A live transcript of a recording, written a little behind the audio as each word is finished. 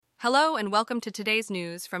Hello and welcome to today's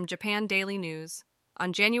news from Japan Daily News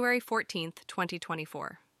on January 14th,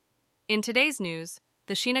 2024. In today's news,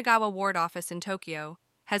 the Shinagawa Ward Office in Tokyo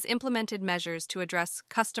has implemented measures to address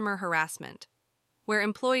customer harassment, where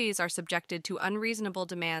employees are subjected to unreasonable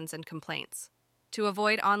demands and complaints. To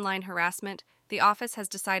avoid online harassment, the office has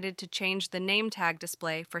decided to change the name tag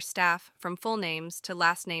display for staff from full names to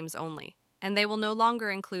last names only, and they will no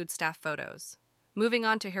longer include staff photos. Moving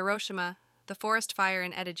on to Hiroshima, the forest fire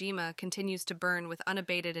in Edejima continues to burn with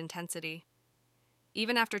unabated intensity.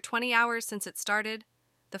 Even after 20 hours since it started,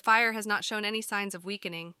 the fire has not shown any signs of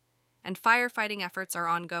weakening, and firefighting efforts are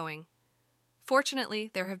ongoing.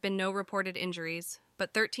 Fortunately, there have been no reported injuries,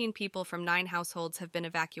 but 13 people from 9 households have been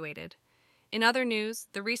evacuated. In other news,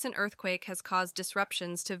 the recent earthquake has caused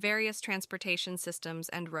disruptions to various transportation systems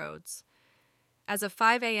and roads. As of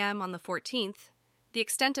 5 a.m. on the 14th, the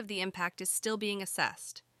extent of the impact is still being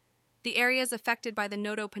assessed. The areas affected by the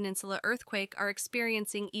Noto Peninsula earthquake are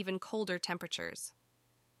experiencing even colder temperatures.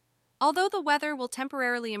 Although the weather will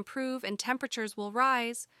temporarily improve and temperatures will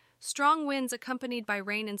rise, strong winds accompanied by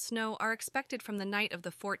rain and snow are expected from the night of the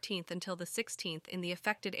 14th until the 16th in the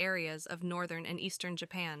affected areas of northern and eastern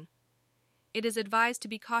Japan. It is advised to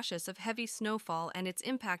be cautious of heavy snowfall and its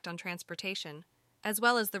impact on transportation, as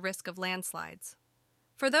well as the risk of landslides.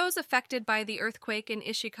 For those affected by the earthquake in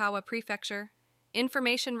Ishikawa Prefecture,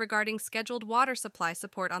 information regarding scheduled water supply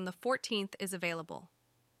support on the 14th is available.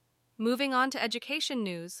 Moving on to education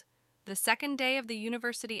news, the second day of the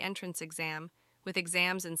university entrance exam, with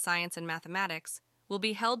exams in science and mathematics, will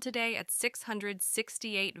be held today at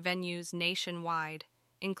 668 venues nationwide,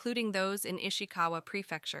 including those in Ishikawa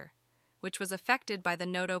Prefecture, which was affected by the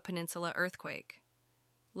Noto Peninsula earthquake.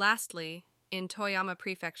 Lastly, in Toyama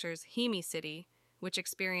Prefecture's Himi City, which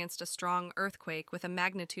experienced a strong earthquake with a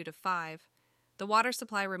magnitude of 5, the water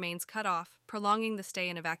supply remains cut off, prolonging the stay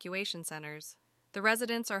in evacuation centers. The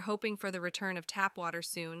residents are hoping for the return of tap water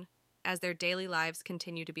soon, as their daily lives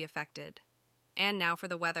continue to be affected. And now for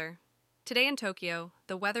the weather. Today in Tokyo,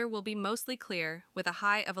 the weather will be mostly clear, with a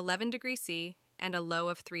high of 11 degrees C and a low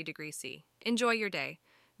of 3 degrees C. Enjoy your day.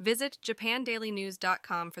 Visit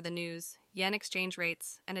JapanDailyNews.com for the news, yen exchange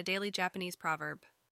rates, and a daily Japanese proverb.